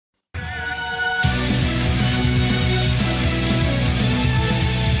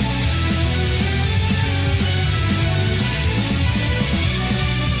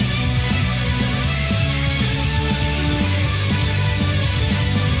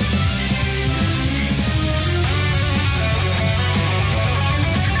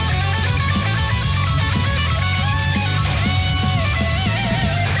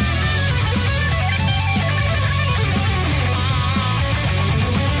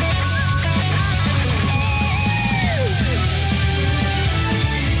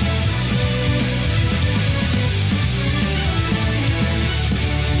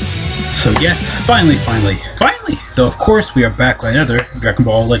So yes, finally! Though of course we are back with another Dragon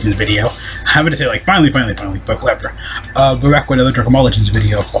Ball Legends video. I'm gonna say like finally, but whatever. We're back with another Dragon Ball Legends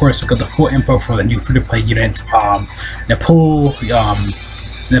video. Of course, we got the full info for the new free-to-play units. Appule,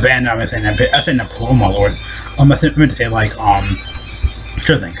 Nabana. I said Appule. Oh my lord. I meant to say like trying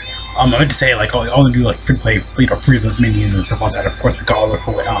to think. I meant to say like all the new like free-to-play Frieza minions and stuff like that. Of course, we got all the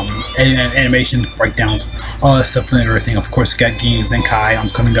full animation breakdowns, all that stuff and everything. Of course, we got Ginyu,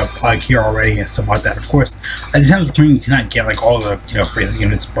 Zenkai coming up like here already and stuff like that. Of course, at the time of you cannot get like all the Frieza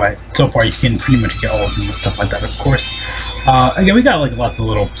units, but so far you can pretty much get all of them and stuff like that. Of course, again we got like lots of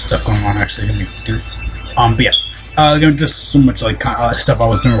little stuff going on actually. Let me do this. But yeah. Just so much like stuff I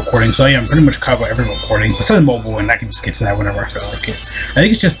was been recording, so yeah, I'm pretty much covered every recording besides mobile, and I can just get to that whenever I feel like it. I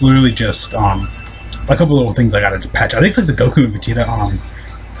think it's just literally just a couple little things I gotta patch. I think it's like the Goku and Vegeta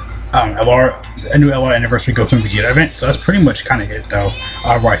a new LR anniversary Goku and Vegeta event, so that's pretty much kind of it though,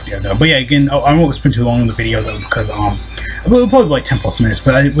 right there though. But yeah, again, I won't spend too long on the video though, because it'll probably be like 10+ minutes,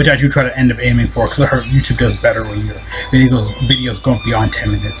 but which I do try to end up aiming for, because I heard YouTube does better when your videos go beyond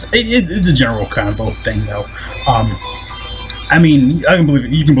 10 minutes. It's a general kind of thing though. I mean, I can believe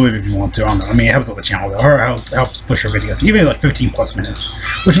it. You can believe it if you want to. I don't know. I mean, it helps with the channel though, or helps push your videos, even like 15+ minutes,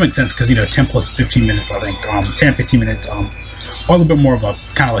 which makes sense because 10 plus 15 minutes. I think 10-15 minutes. A little bit more of a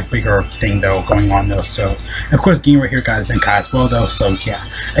kind of like bigger thing though going on though. So and of course Ginyu right here got Zenkai as well though. So yeah,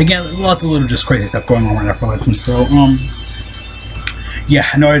 again lots of little just crazy stuff going on right now for Legends. So yeah,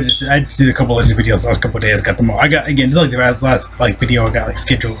 I know I just did a couple of videos the last couple of days. Got them all. I got again just like the last like video I got like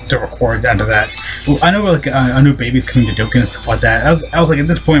scheduled to record down to that. Well, I know like a new baby's coming to Dokkan and stuff like that. I was like at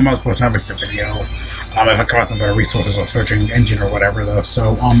this point I might as well not make the video. If I come out some better resources or searching engine or whatever though.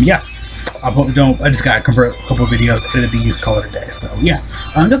 So yeah. I just gotta convert a couple of videos, edit these, call it a day. So yeah,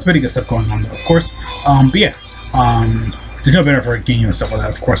 that's pretty good stuff going on though, of course. But yeah, there's no better for Ginyu and stuff like that,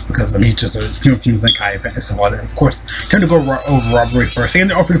 of course, because he's just a human Zenkai event and stuff like that. Of course, time to go over Roberry first. Again,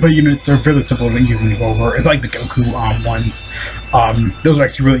 the free-to-play units are fairly simple and easy to go over. It's like the Goku ones. Those are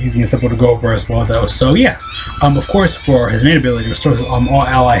actually really easy and simple to go over as well, though. So yeah, of course, for his main ability, restores all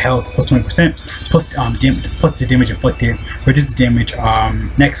ally health plus 20%, plus the damage inflicted, reduces damage.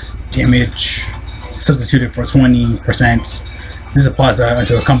 Next damage substituted for 20%. This applies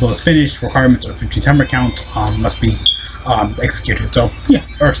until the combo is finished. Requirements of 15 timer count must be executed. So yeah,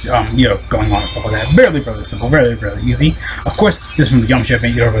 or going on and stuff like that. Very simple, very easy. Of course, this is from the Yamcha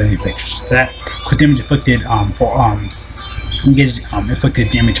event. You don't really need pictures to that. Because damage inflicted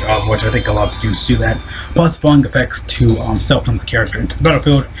inflicted damage of, which I think a lot of users do that. Plus falling effects to self-fun's character into the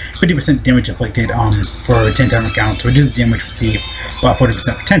battlefield. 50% damage inflicted for 10 timer counts. Reduce damage received by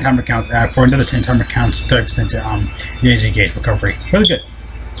 40% for 10 timer counts. For another 10 timer counts, 30% damage engaged recovery. Really good.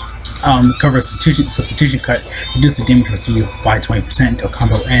 Cover substitution cut, reduce the damage received by 20% until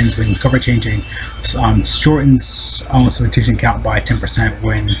combo ends. When cover changing, shortens substitution count by 10%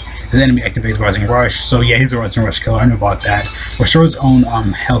 when his enemy activates Rising Rush. So yeah, he's a Rising Rush killer. I know about that. Restores own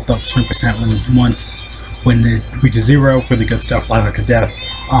health up 20% when it reaches 0. Really good stuff. Live after death.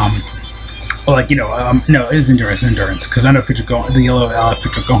 No, it's endurance. Because I know the yellow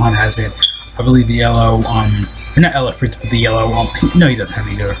Future Gohan has it. I believe the yellow not Elephant, but the yellow no, he doesn't have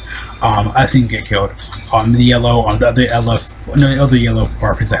either. I've seen him get killed. The yellow the other yellow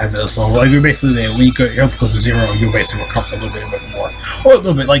Frieza has it as well. Like you're basically there when your health goes to 0, you basically recover a little bit more, or a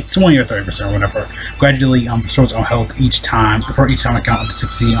little bit like 20 or 30% or whatever. Gradually restores own health each time for each time account up to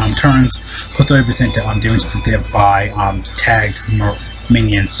 60 turns, plus 30% to damage inflicted by tag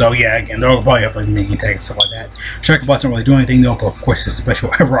minions. So yeah, again, they'll probably have like minion tags and stuff like that. Striker Blast don't really do anything though, but of course his special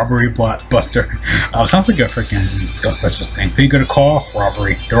Roberry Buster. Sounds like a freaking Ghostbusters thing. Who you gonna call?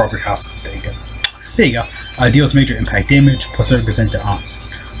 Roberry. The Roberry house. There you go. Deals major impact damage, plus 30% to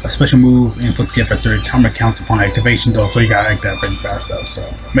a special move inflicted for 30 timer counts upon activation though, so you gotta act that pretty fast though. So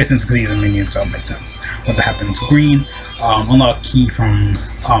makes sense because he's a minion, so it makes sense. Once it happens, green. Unlock key from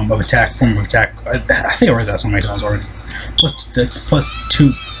form of attack. I think I read that so many times already. Plus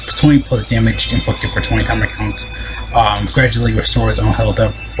 20 plus damage inflicted for 20 timer counts. Gradually restores own health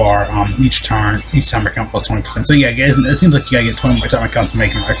up bar each timer count plus 20%. So yeah, it seems like you gotta get 20 more timer counts to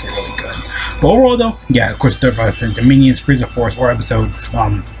make them actually really good. But overall though, yeah, of course 35% to minions, Frieza Force, or episode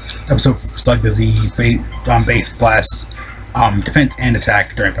Slug the Z, base blast, defense and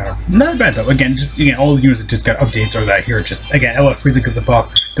attack during battle. Not bad though. Again, all the units that just got updates are that here. Just again, LF Frieza gets a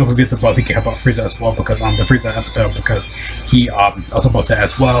buff, Goku gets the buff, he can help out Frieza as well because the Frieza episode, because he also buffed that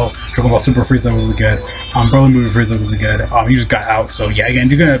as well. Dragon Ball Super Frieza really good. Broly movie Frieza really good. He just got out, so yeah, again,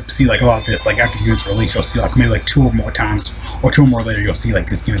 you're gonna see like a lot of this like after units release. You'll see like maybe like 2 or more times, or 2 or more later, you'll see like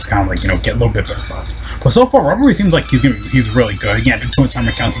these units kind of like, you know, get a little bit better buffs. But so far, Roberry seems like he's really good. Again, after 2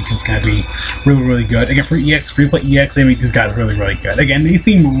 timer counts, he's gonna be really good. Again, for EX, free play EX, they make these guys really good. Again, they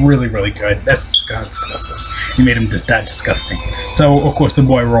seem really good. That's disgusting. He made him just that disgusting. So of course the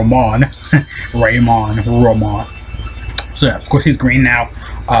boy Ramon. So yeah, of course he's green now.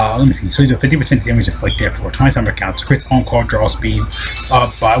 Let me see. So he does 50% damage inflicted for 20 timer counts. Increase on-call draw speed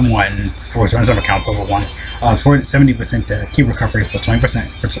up by 1 for 20 timer counts level 1. For 70% key recovery plus 20%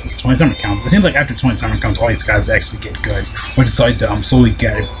 for 20 timer counts. It seems like after 20 timer counts, all these guys actually get good. Or decide to slowly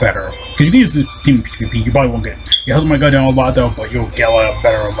get it better. Because you can use the team PvP, you probably won't get. You hold my gun down a lot though, but you'll get a lot of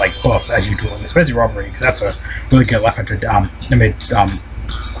better like buffs as you do it, especially Roberry, because that's a really good left after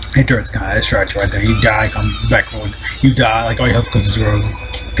endurance kind of strategy right there. You die, come back forward. You die, like all your health goes to 0.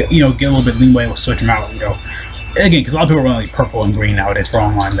 You know, get a little bit leeway, we'll switch them out. You know, again, because a lot of people are running like purple and green nowadays for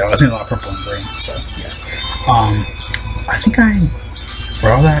online though. I think a lot of purple and green. So yeah, I think I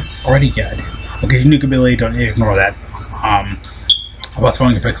wrote all that already. Yeah, I did. Okay, unique ability, don't ignore that. About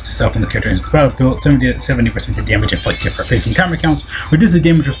following effects to self and the character into the battlefield, 70% of damage inflicted for 15 timer counts. Reduce the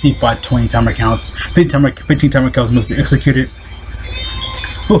damage received by 20 timer counts. 15 timer counts must be executed.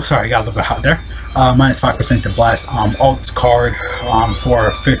 Oh, sorry, I got a little bit hot there. Minus 5% to blast Alt's card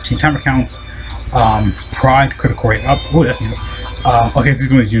for 15 timer counts. Pride critical rate up. Oh, that's new. Okay, so he's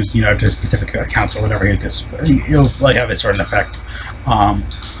going to use, you know, to specific accounts or whatever, because he'll like have a certain effect.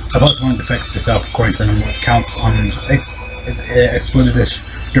 About following effects to self according to the number of counts on exploited this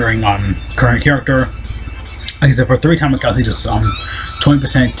during current character. Like I said, for 3 timer counts, he just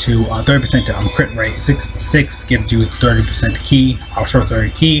 20% to 30% to crit rate. 6 gives you 30% key, short 30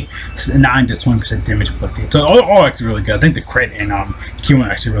 key. 9 does 20% damage inflicted. So all actually really good. I think the crit and Q1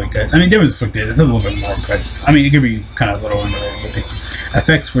 are actually really good. I mean, damage inflicted is a little bit more, but I mean, it could be kind of a little underrated. Maybe.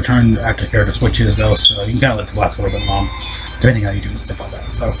 Effects return after character switches though, so you can kind of let this last a little bit long, depending on how you do and stuff like that.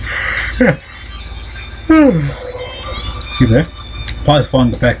 So yeah. Excuse me. Applies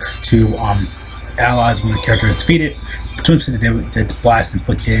falling effects to allies when the character is defeated. 20% of the blast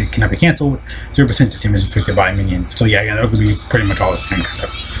inflicted cannot be cancelled. 0% of damage inflicted by a minion. So yeah, again, that would be pretty much all the same kind of.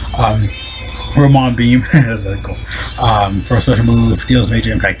 Ramon beam, that's really cool. For a special move, deals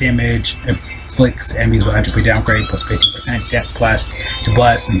major impact damage, inflicts enemies with attribute downgrade plus 15% depth blast to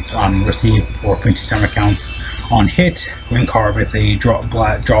blast and receive for 15 timer counts on hit. Green card, it's a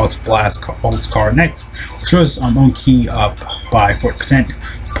draws blast holds card next. Restores own key up by 40%.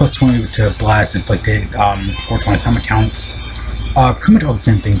 Plus 20 to blast inflicted for 20 timer counts. Pretty much all the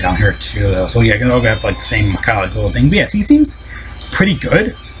same thing down here too though. So yeah, I'll have like the same kind of like little thing. But yeah, he seems pretty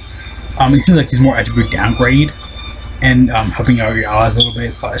good. It seems like he's more attribute downgrade and helping out your allies a little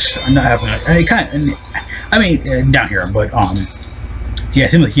bit slash not having I mean down here, but yeah,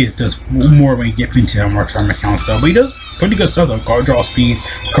 it seems like he does more when you get into more timer counts though. But he does pretty good stuff though. Guard draw speed,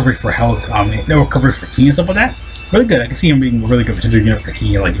 recovery for health, no recovery for key and stuff like that. Really good. I can see him being a really good potential unit for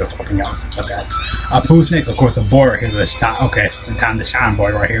key, like, you know, helping out and stuff like that. APPUE's next, of course, the boy right here, the time to shine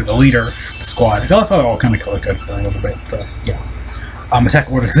boy right here, the leader, the squad. I thought all kind of color coded a little bit, so yeah.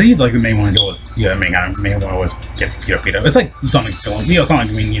 Attack order, because he's like the main one to do is, you know, main one was get beat up. It's like Sonic film, you know, Sonic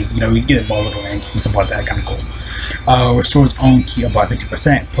minions, you know, we get all little names and stuff like that, kind of cool. Restores own key up by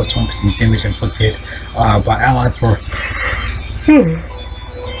 50%, plus 20% damage inflicted by allies for.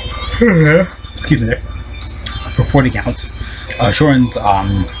 Excuse me there. For 40 counts. Shortens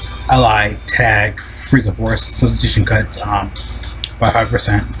ally tag Frieza Force substitution cuts by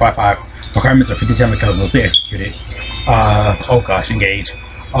 5%. By 5. Requirements are 50 timer counts must be executed. Oh gosh, engage.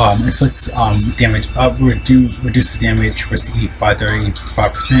 Inflicts damage up, reduces damage received by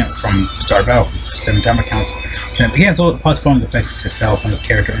 35% from start battle for 7 timer counts. Can be cancelled. Plus following effects to self when his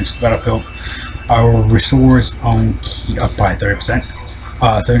character enters the battlefield. Restores own key up by 30%.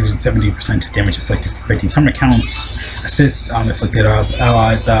 70% damage inflicted for 15 timer counts. Assist inflicted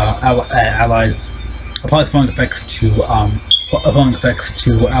allies. Applies following effects to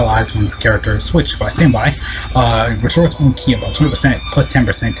allies when its character switched by standby. Restores own key about 20% plus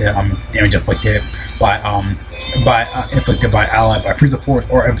 10% to damage inflicted by ally by Frieza Force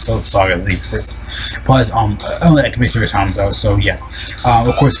or episode of Saga Z Frieza. Plus only activates 3 times though, so yeah.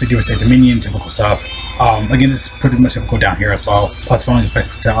 Of course 50% to minion, typical stuff. Again, this is pretty much typical down here as well. Plus following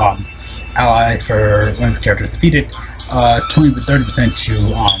effects to allies for when its character is defeated. 30%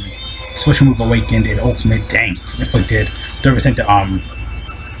 to special move awakened and ultimate inflicted. 30% to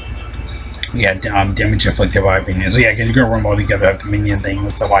yeah, damage inflicted by minions. So yeah, again, you're gonna run all together, have the minion thing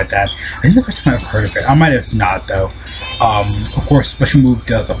and stuff like that. I think the first time I've heard of it. I might have not though. Of course, special move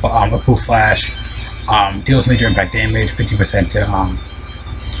does a PUE flash. Deals major impact damage, 50% to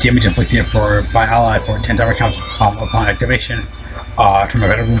damage inflicted by ally for 10 timer counts upon activation.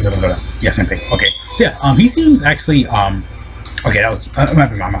 Yeah, same thing. Okay, so yeah, he seems actually okay, that was might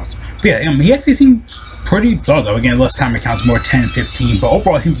be my mouse. But yeah, he actually seems pretty solid though. Again, less timer counts, more 10, 15, but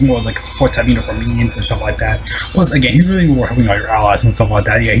overall he seems more like a support type unit for minions and stuff like that. Plus, again, he's really more helping all your allies and stuff like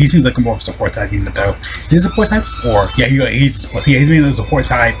that. Yeah, he seems like a more of a support type unit though. Is he a support type? Or yeah, he's mainly a support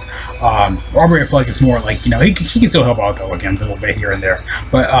type. Roberry, I feel like it's more like, you know, he can still help out though, again, a little bit here and there.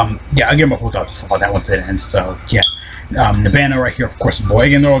 But yeah, I'll give him a full thought and stuff like that once it ends. So yeah. Nabana right here, of course, boy.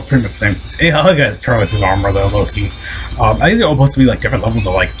 Again, they're all pretty much the same. Hey, I look at his turn with his armor though, low-key. I think they're all supposed to be like different levels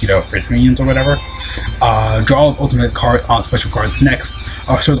of, like, you know, frizz minions or whatever. Draws ultimate card on special cards next.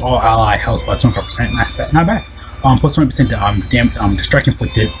 Shows all ally health by 25%. Not bad. Plus 20% to strike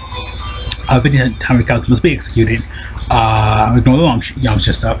inflicted. 50 timer counts must be executed. Ignore the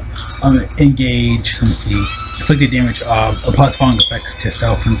Yamcha stuff. Engage. Let me see. Inflicted damage applies following effects to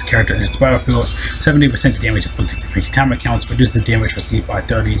self from the character enters the battlefield. 70% damage inflicted for 15 timer counts, reduces damage received by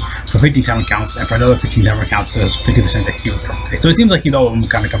 30 for 15 timer counts, and for another 15 timer counts, there's 50% that he recovered. So it seems like all of them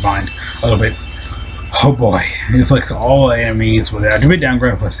kind of combined a little bit. Oh boy, it inflicts all enemies with an attribute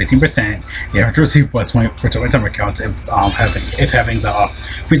downgrade plus 15%. You have to receive plus 20 for 20 timer counts if having the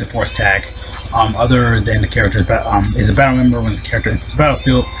Freeze of Force tag. Other than the character is a battle member when the character enters the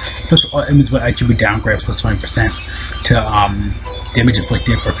battlefield. Inflicts all enemies with attribute downgrade plus 20% to damage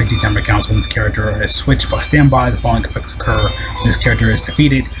inflicted for 50 timer counts when this character is switched by standby. The following effects occur when this character is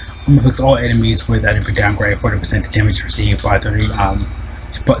defeated. Inflicts all enemies with attribute downgrade 40% to damage received by 30 to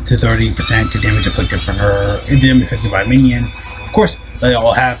 30% to damage inflicted for her damage inflicted by a minion. Of course, they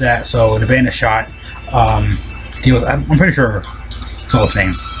all have that. So the Nabana shot deals. I'm pretty sure it's all the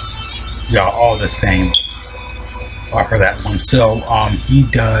same. Yeah, all the same for that one. So he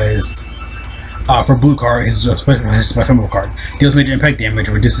does for blue card, his special move card deals major impact damage,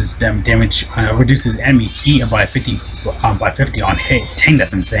 reduces reduces enemy heat by 50 on hit. Dang,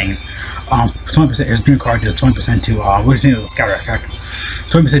 that's insane. 20%. His green card does 20% to what is the scatter effect.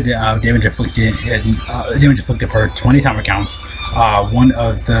 20% damage inflicted for 20 timer counts. One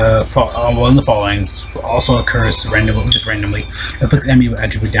of the followings also occurs randomly. Inflicts enemy with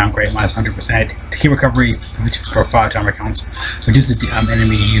attribute downgrade minus 100%. Key recovery for 5 timer counts. Reduces the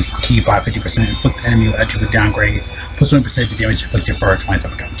enemy key by 50%. Inflicts enemy with attribute downgrade plus 20% to damage inflicted for 20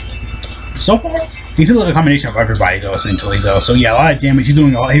 timer counts. So far, he's a little combination of everybody though, essentially though. So yeah, a lot of damage. He's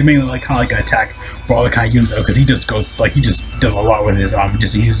doing he's mainly like kind of like an attack for all the kind of units though, because he just does a lot with his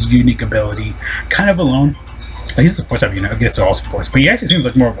his unique ability, kind of alone. He's a support type unit, I guess they're all supports, but he actually seems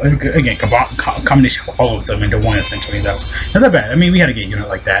like more of, again, combination of all of them into one essentially though. Not that bad. I mean, we had to get a unit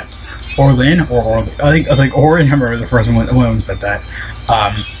like that. Orlen or I think I was like Orlen. I remember the first one when said that.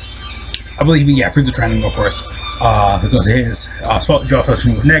 I believe Freeze the Training, of course. Who goes to his draw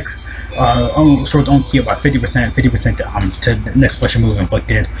special move next. Restores own key by 50%, 50% to the next special move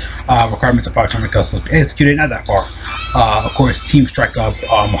inflicted. Requirements of 5 timer counts must be executed. Not that far. Of course, team strike up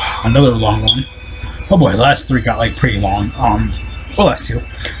another long one. Oh boy, the last 3 got like pretty long. Well, last 2.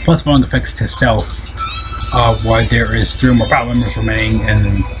 Plus following effects to self, while there is 3 more battle members remaining,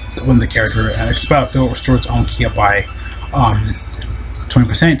 and when the character enters the battlefield, restores own key by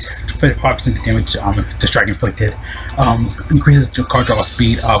 20%, 55% damage to strike inflicted. Increases the card draw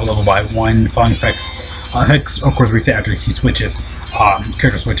speed of level by 1. Following effects, of course, reset after he switches.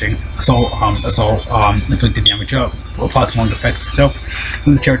 Character switching. Assault inflicted damage up. Plus one effects itself.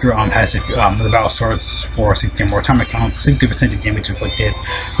 When the character has the battle starts for 16 more timer counts, 60% of damage inflicted.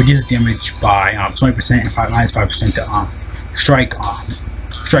 Reduces damage by 20% and minus 5% to strike.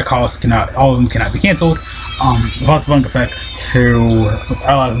 Strike costs all of them cannot be cancelled. Lots of effects to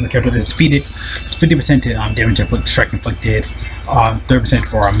allies when the character is defeated. 50% to damage inflicted, strike inflicted. 30%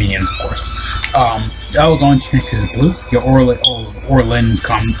 for our minions, of course. I was on next is blue. Your Orlen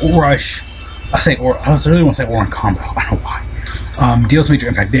rush. I really want to say Orlen combo. I don't know why. Deals major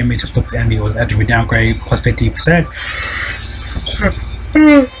impact damage. Inflicts enemy with attribute downgrade plus 50%.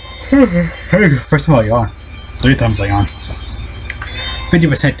 First of all, yawn. 3 times I yawn.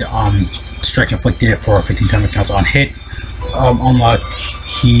 50% to strike inflicted for 15 timer counts on hit. Unlock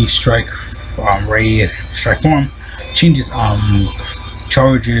key strike raid strike form. Changes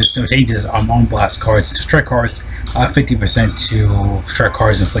changes on blast cards to strike cards. 50% to strike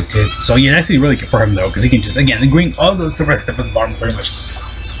cards inflicted. So yeah, that's actually really good for him though, because he can just, again, the green, all the rest stuff at the bottom pretty much just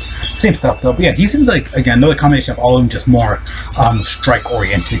same stuff though. But yeah, he seems like, again, another combination of all of them, just more strike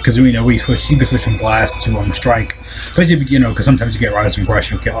oriented, because we know you can switch from blast to strike. But you know, because sometimes you get rise and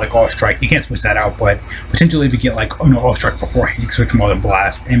brush, you get like all strike. You can't switch that out, but potentially if you get like all strike beforehand, you can switch more than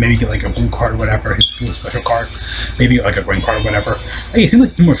blast, and maybe get like a blue card or whatever, his blue special card, maybe like a green card or whatever. But yeah, it seems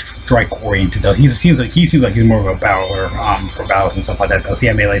like he's more strike oriented though. He seems like he's more of a battler for battles and stuff like that though. So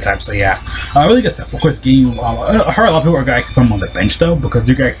yeah, melee type. So yeah, really good stuff. Of course, Ginyu. I heard a lot of people are gonna actually put him on the bench though, because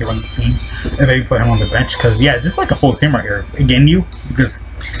you can actually run the team and maybe put him on the bench, because yeah, just like a full team right here. Ginyu, because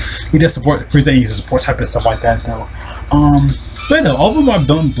he does support Frieza, he's a support type and stuff like that though. But though, all of them are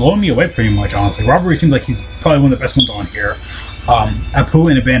blowing me away pretty much, honestly. Roberry seems like he's probably one of the best ones on here.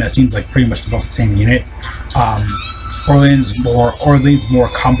 APPUE and Nabana seems like pretty much both the same unit. Orlen's more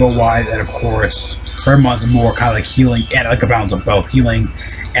combo wise, and of course Ramon's more kind of like healing and like a balance of both healing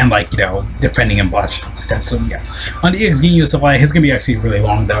and like, you know, defending and blasting stuff like that. So yeah, on the EX Ginyu stuff like his gonna be actually really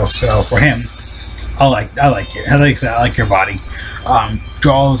long though. So for him, I like it. I like your body.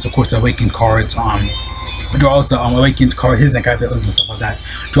 Draws of course the awakened cards. Draws the awakened card, his Zenkai abilities and stuff like that.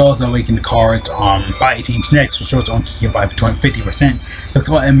 Draws the awakened cards by 18 next, which shows on key by 50%. Affects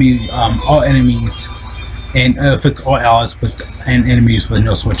all enemies and affects all allies and enemies with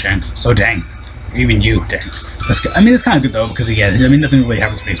no switching. So dang, even you, dang. I mean, it's kind of good though, because again, I mean, nothing really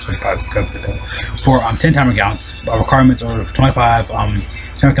happens to be switched by for 10 timer counts. Requirements are 25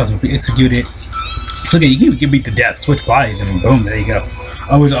 timer counts will be executed. So again, you can beat the death, switch bodies, and boom, there you go.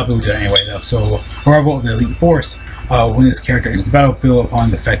 Which I'll do it anyway though. So arrival of the elite force, when this character enters the battlefield, upon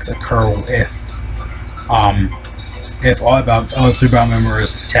the effects occur if all 3 battle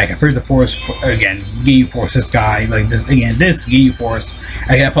members attack and freeze the force. Again, Ginyu force, this guy, like this again, this Ginyu force.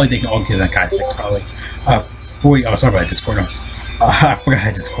 Again, I probably taking all kids and Kai sticks probably. Oh, sorry about Discord. I forgot I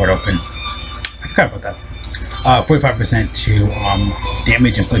had Discord open. I forgot about that. 45% to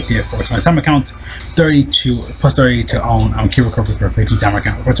damage inflicted for 20 timer counts, 30 to own key recovery for 15 timer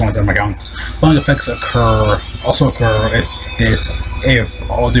count for 20 timer counts. Long effects occur if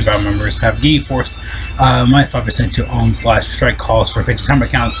all 3 battle members have Ginyu force. Minus 5% to own blast strike calls for 15 timer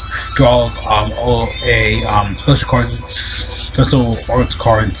counts. Draws special arts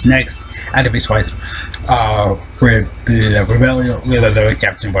cards next. Activates twice. Rebellion,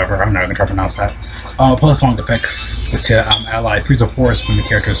 Captain, whatever. I'm not gonna try to pronounce that. Plus long effects to ally freeze of force when the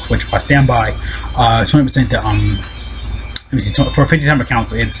character is switched by standby. 20% to for 50 timer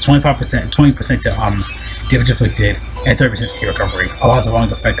counts, it's 20% to damage inflicted, and 30% to key recovery. Allows the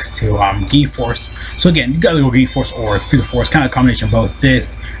long effects to Ginyu force. So again, you gotta go Ginyu force or freeze of force, kind of combination of both.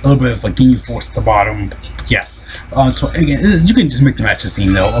 This, a little bit of like Ginyu force at the bottom. Yeah. So again, you can just make the matches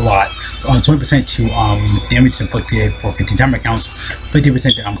seem though a lot. 20% to damage inflicted for 15 timer counts,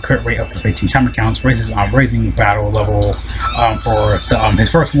 50% to crit rate up to 15 timer counts. Raises raising battle level for the his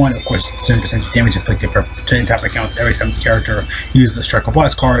first one. Of course, 10% to damage inflicted for 10 timer counts every time this character uses a strike or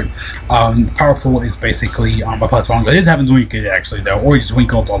blast card. Powerful is basically a plus one. This happens when you get it actually though, or you just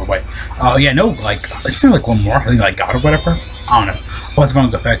wink up all the way. Yeah, no, like it's probably like one more. I think like God or whatever. I don't know. Plus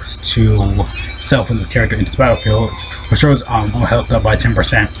one effects to self when this character enters the battlefield, restores health up by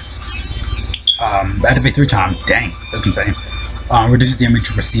 10%. Activate 3 times. Dang, that's insane. Reduces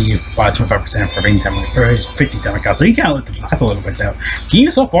damage received by 25% for 15 timer count. So you can't let this last a little bit though.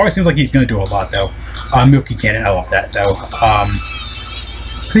 Ginyu so far seems like he's gonna do a lot though. Milky Cannon, I love that though.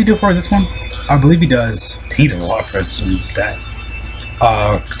 What does he do for this one? I believe he does. He does a lot for that.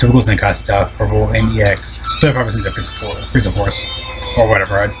 Typical Zenkai stuff, purple and EX, 35% to freeze of force, or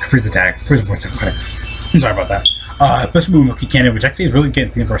whatever, freeze attack, freeze of force, whatever. I'm sorry about that. Especially with Milky Cannon, which actually is really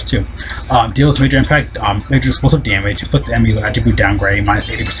good in verse 2. Deals major impact, major explosive damage, inflicts enemy with attribute downgrade, minus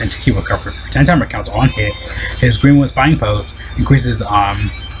 80% to key recovery for 10 timer counts on hit. His green one's fighting pose increases,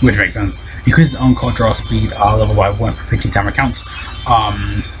 which makes sense, increases own call draw speed level by 1 for 15 timer counts.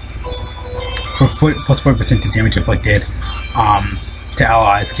 Plus 40% to damage inflicted. To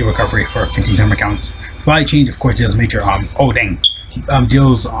allies, key recovery for 15 timer counts. Body change, of course, deals major. Oh dang,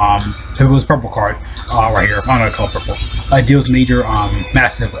 deals there was purple card right here. I'm gonna call it purple. Deals major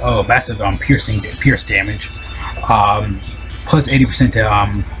massive pierce damage. Plus 80%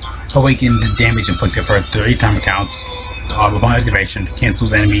 to awaken the damage inflicted for 30 timer counts. Upon activation,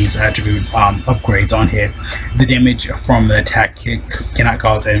 cancels enemies attribute upgrades on hit. The damage from the attack hit cannot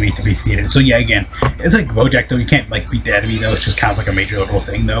cause the enemy to be defeated. So yeah, again, it's like Bojack though. You can't like beat the enemy though. It's just kind of like a major little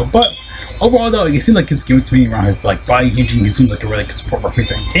thing though. But overall though, it seems like his game to me around his like body hinging. He seems like a really good support for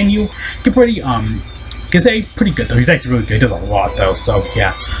Frieza and Ginyu. Get pretty can say pretty good though. He's actually really good. He does a lot though. So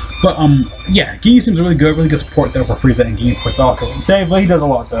yeah. But yeah, Ginyu seems really good support though for Frieza and Ginyu. For all I can say, but he does a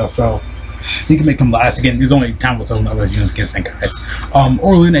lot though. So You can make them last. Again, there's only time with some other units against Zenkais.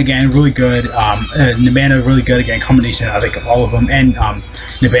 Orlen, again, really good. Nabana, really good. Again, combination, I think, of all of them. And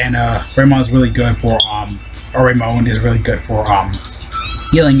Nabana, Ramon is really good for, or Ramon is really good for,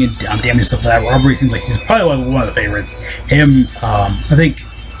 healing and damage and stuff like that. Roberry seems like he's probably one of the favorites. Him, I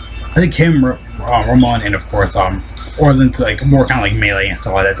think him, Ramon, and of course, Orlen's like more kind of like melee and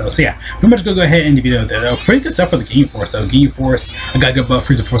stuff like that though. So yeah, pretty much go ahead and end the video there though. Pretty good stuff for the Ginyu Force though. Ginyu Force, I got good buff.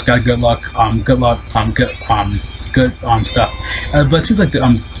 Frieza Force got good luck. Good stuff. But it seems like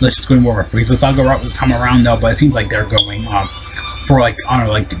let's just go more with Frieza Saga route this time around though. But it seems like they're going for like I don't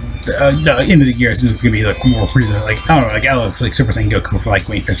know, like the end of the year. It seems it's gonna be like more Frieza. Like I don't know, like I love like Super Saiyan Goku for like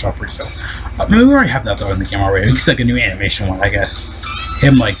when you finish off Frieza. Maybe we already have that though in the game already. It's like a new animation one, I guess.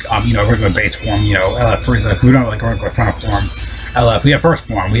 Him like you know, regular base form, you know, LF Frieza. We don't have like regular final form. LF, we have first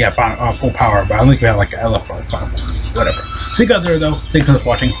form, we have full power, but I don't think we have like LF for like final form. Whatever. See you guys there though. Thanks so much for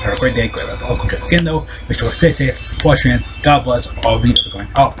watching. Have a great day, great luck, all good trip again though. Make sure to stay safe, wash your hands, God bless all of you that are going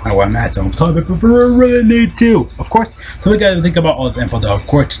up. I know what I'm at, so I'm telling you, but I really need to. Of course, so we gotta think about all this info though. Of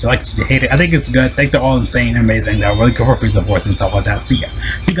course, did you like it, did you hate it? I think it's good. I think they're all insane and amazing though. Really good for Frieza Force and stuff like that. So yeah.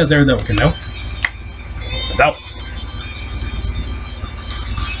 See you guys there though, we can know. Peace out.